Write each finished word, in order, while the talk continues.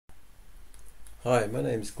Hi, my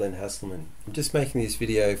name is Glenn Hasselman. I'm just making this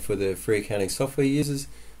video for the free accounting software users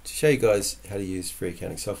to show you guys how to use free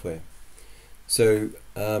accounting software. So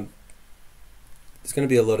there's going to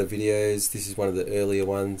be a lot of videos. This is one of the earlier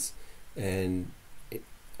ones, and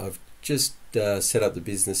I've just set up the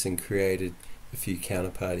business and created a few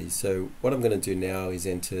counterparties. So what I'm going to do now is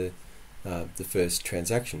enter the first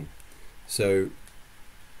transaction. So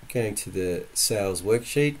going to the sales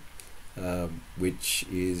worksheet, which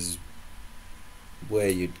is where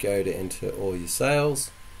you'd go to enter all your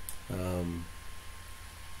sales, and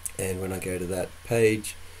when I go to that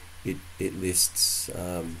page, it lists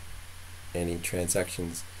any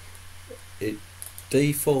transactions. It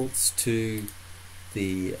defaults to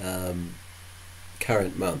the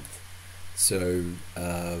current month, so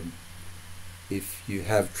if you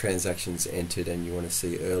have transactions entered and you want to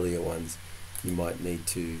see earlier ones, you might need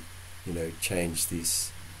to change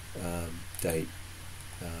this date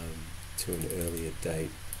to an earlier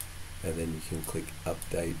date, and then you can click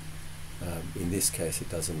update. In this case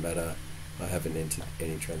it doesn't matter, I haven't entered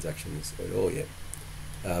any transactions at all yet.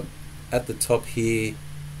 At the top here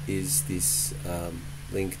is this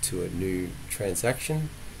link to a new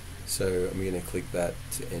transaction, so I'm going to click that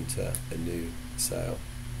to enter a new sale.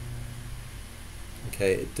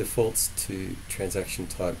 Okay, it defaults to transaction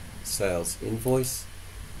type sales invoice.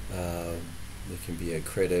 There can be a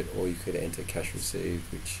credit, or you could enter cash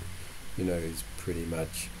received, which is pretty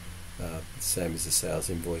much the same as a sales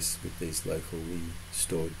invoice with these locally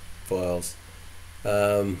stored files.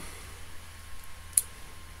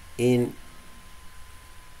 In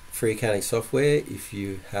free accounting software, if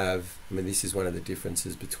you have, this is one of the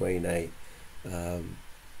differences between a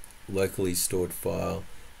locally stored file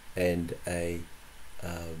and a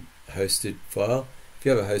hosted file. If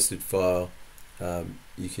you have a hosted file,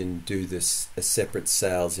 you can do this a separate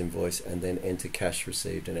sales invoice and then enter cash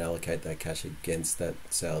received and allocate that cash against that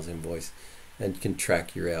sales invoice, and you can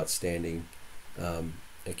track your outstanding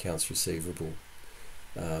accounts receivable,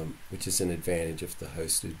 which is an advantage of the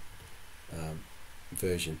hosted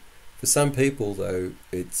version. For some people though,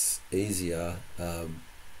 it's easier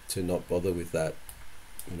to not bother with that.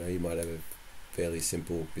 You might have a fairly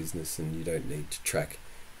simple business and you don't need to track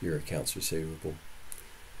your accounts receivable.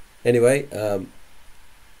 Anyway,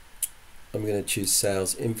 I'm going to choose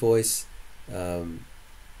sales invoice.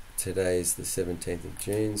 Today is the 17th of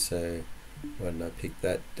June, so why don't I pick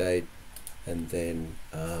that date, and then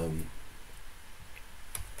I'm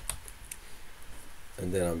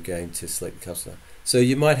going to select the customer. So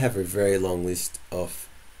you might have a very long list of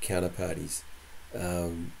counterparties.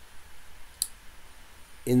 In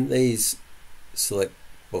these select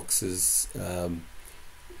boxes,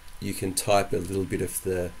 you can type a little bit of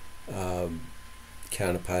the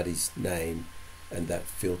counterparty's name, and that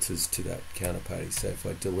filters to that counterparty. So if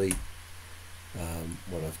I delete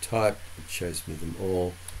what I've typed, it shows me them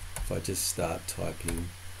all. If I just start typing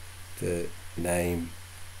the name,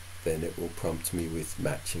 then it will prompt me with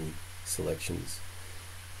matching selections.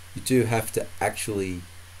 You do have to actually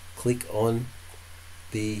click on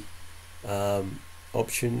the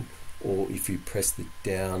option, or if you press the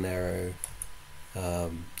down arrow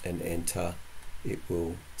and enter, it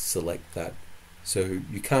will select that. So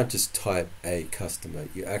you can't just type a customer,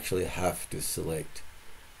 you actually have to select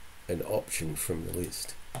an option from the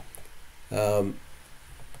list.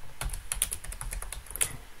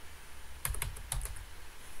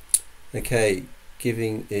 Okay,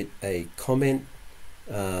 giving it a comment.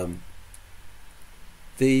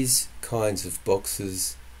 These kinds of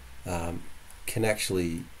boxes can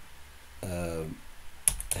actually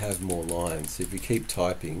have more lines. If you keep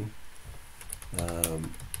typing,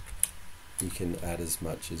 you can add as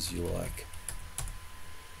much as you like.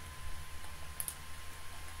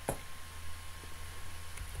 I'm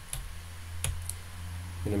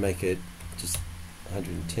going to make it just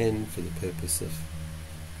 110 for the purpose of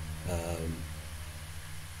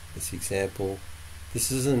this example.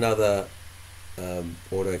 This is another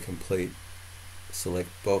autocomplete select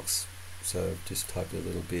box, so I've just typed a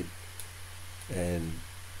little bit and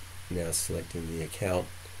now selecting the account.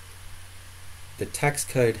 The tax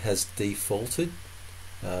code has defaulted,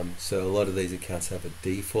 so a lot of these accounts have a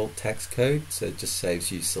default tax code, so it just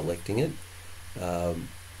saves you selecting it.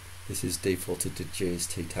 This is defaulted to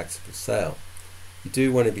GST taxable sale. You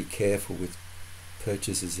do want to be careful with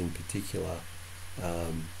purchases in particular,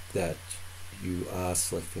 that you are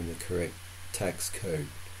selecting the correct tax code,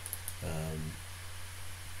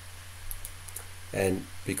 and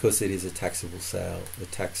because it is a taxable sale, the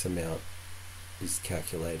tax amount is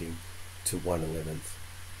calculating to 1/11.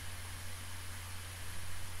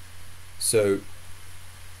 So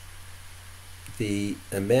the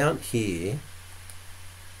amount here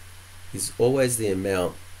is always the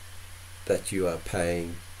amount that you are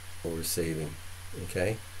paying or receiving.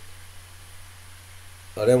 Okay,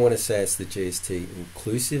 I don't want to say it's the GST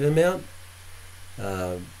inclusive amount,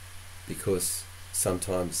 because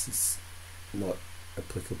sometimes it's not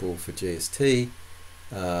applicable for GST.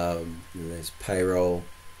 There's payroll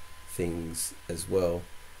things as well,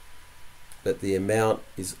 but the amount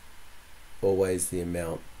is always the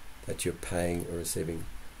amount that you're paying or receiving.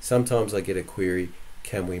 Sometimes I get a query,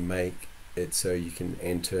 can we make it so you can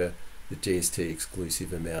enter the GST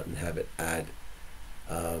exclusive amount and have it add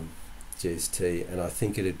GST? And I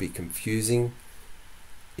think it'd be confusing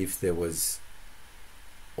if there was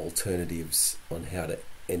alternatives on how to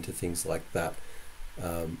enter things like that.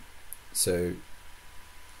 So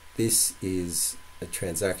this is a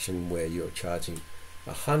transaction where you're charging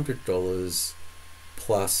 $100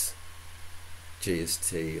 plus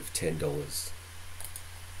GST of $10.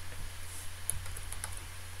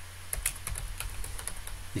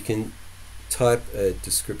 You can type a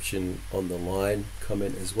description on the line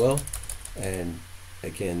comment as well, and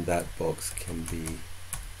again that box can be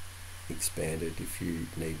expanded if you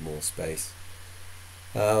need more space.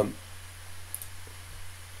 Another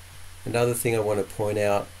thing I want to point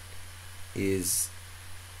out is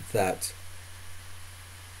that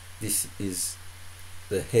this is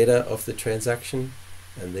the header of the transaction,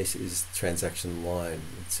 and this is transaction line.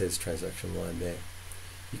 It says transaction line there.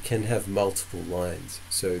 You can have multiple lines,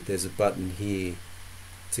 so there's a button here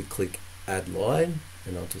to click add line,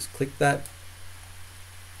 and I'll just click that,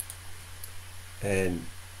 and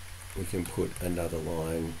we can put another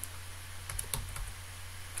line,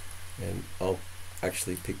 and I'll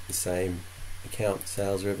actually pick the same account,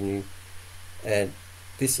 sales revenue, and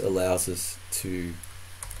this allows us to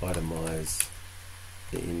itemize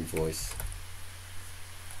the invoice.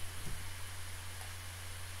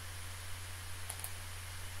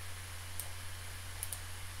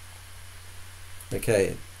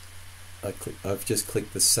 Okay, I've just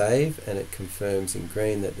clicked the save, and it confirms in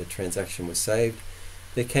green that the transaction was saved.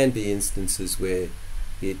 There can be instances where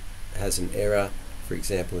it has an error. For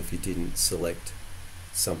example, if you didn't select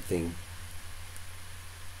something,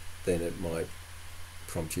 then it might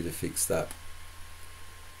prompt you to fix that.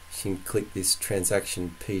 You can click this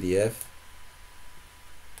transaction PDF,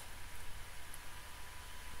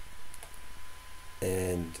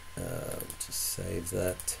 and just save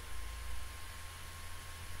that,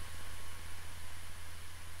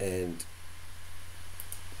 and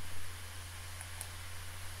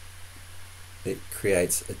it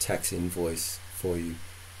creates a tax invoice for you.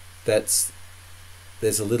 There's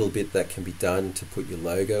a little bit that can be done to put your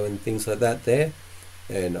logo and things like that there,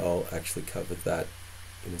 and I'll actually cover that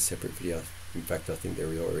in a separate video. In fact, I think there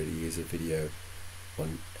already is a video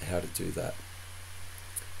on how to do that.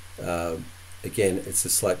 Again, it's a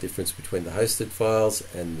slight difference between the hosted files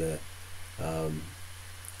and the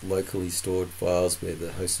locally stored files, where the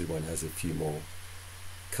hosted one has a few more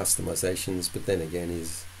customizations, but then again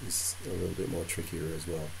is a little bit more trickier as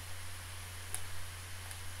well.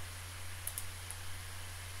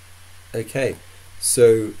 Okay,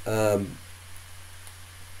 so I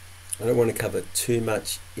don't want to cover too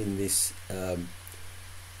much in this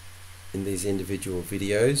in these individual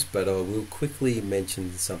videos, but I will quickly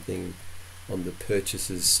mention something on the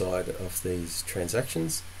purchases side of these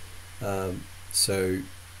transactions. So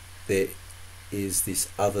there is this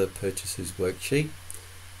other purchases worksheet.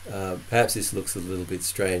 Perhaps this looks a little bit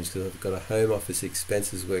strange because I've got a home office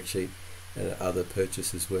expenses worksheet and an other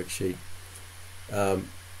purchases worksheet.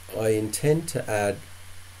 I intend to add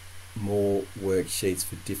more worksheets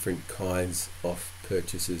for different kinds of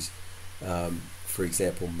purchases. For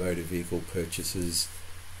example, motor vehicle purchases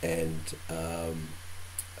and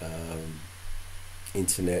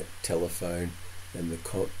internet, telephone, and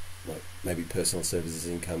like maybe personal services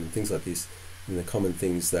income and things like this, and the common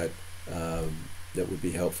things that that would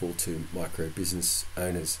be helpful to micro business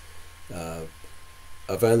owners.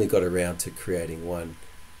 I've only got around to creating one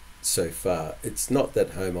so far. It's not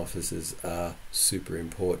that home offices are super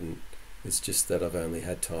important, it's just that I've only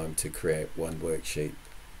had time to create one worksheet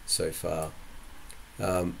so far.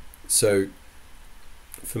 So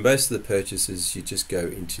for most of the purchases, you just go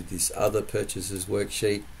into this other purchases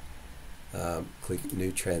worksheet, click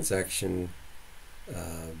new transaction.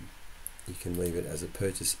 You can leave it as a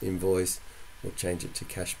purchase invoice or change it to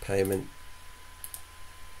cash payment.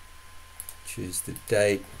 Choose the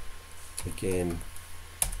date. Again,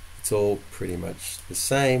 it's all pretty much the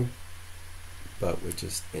same, but we're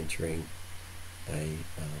just entering a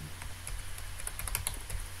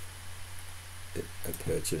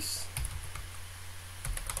purchase.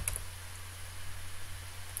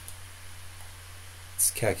 it's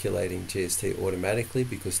calculating GST automatically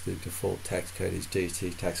because the default tax code is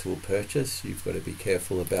GST taxable purchase. You've got to be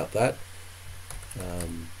careful about that.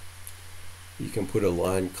 You can put a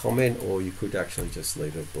line comment, or you could actually just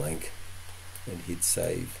leave it blank and hit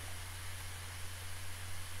save.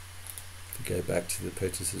 If we go back to the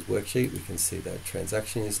purchases worksheet, we can see that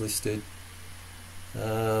transaction is listed.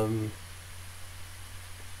 And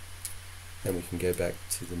we can go back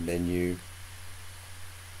to the menu,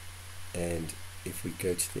 and if we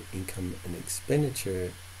go to the income and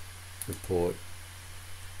expenditure report,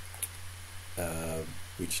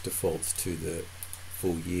 which defaults to the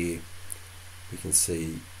full year, we can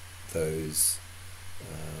see those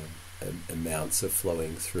amounts are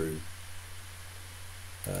flowing through.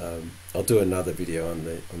 I'll do another video on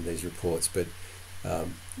these reports, but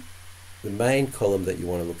the main column that you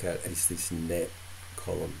want to look at is this net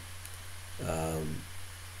column. The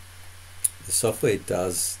software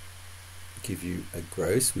does give you a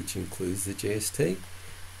gross, which includes the GST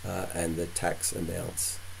and the tax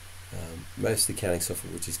amounts. Most accounting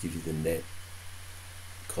software will just give you the net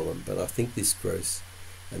column, but I think this gross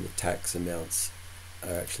and the tax amounts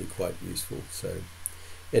are actually quite useful. So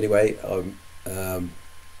anyway, I'm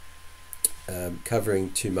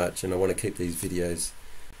covering too much, and I want to keep these videos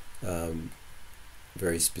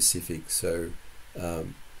very specific. So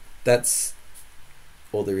that's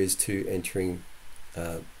all there is to entering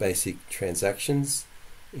basic transactions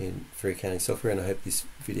in free accounting software, and I hope this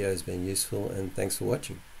video has been useful, and thanks for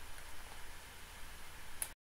watching.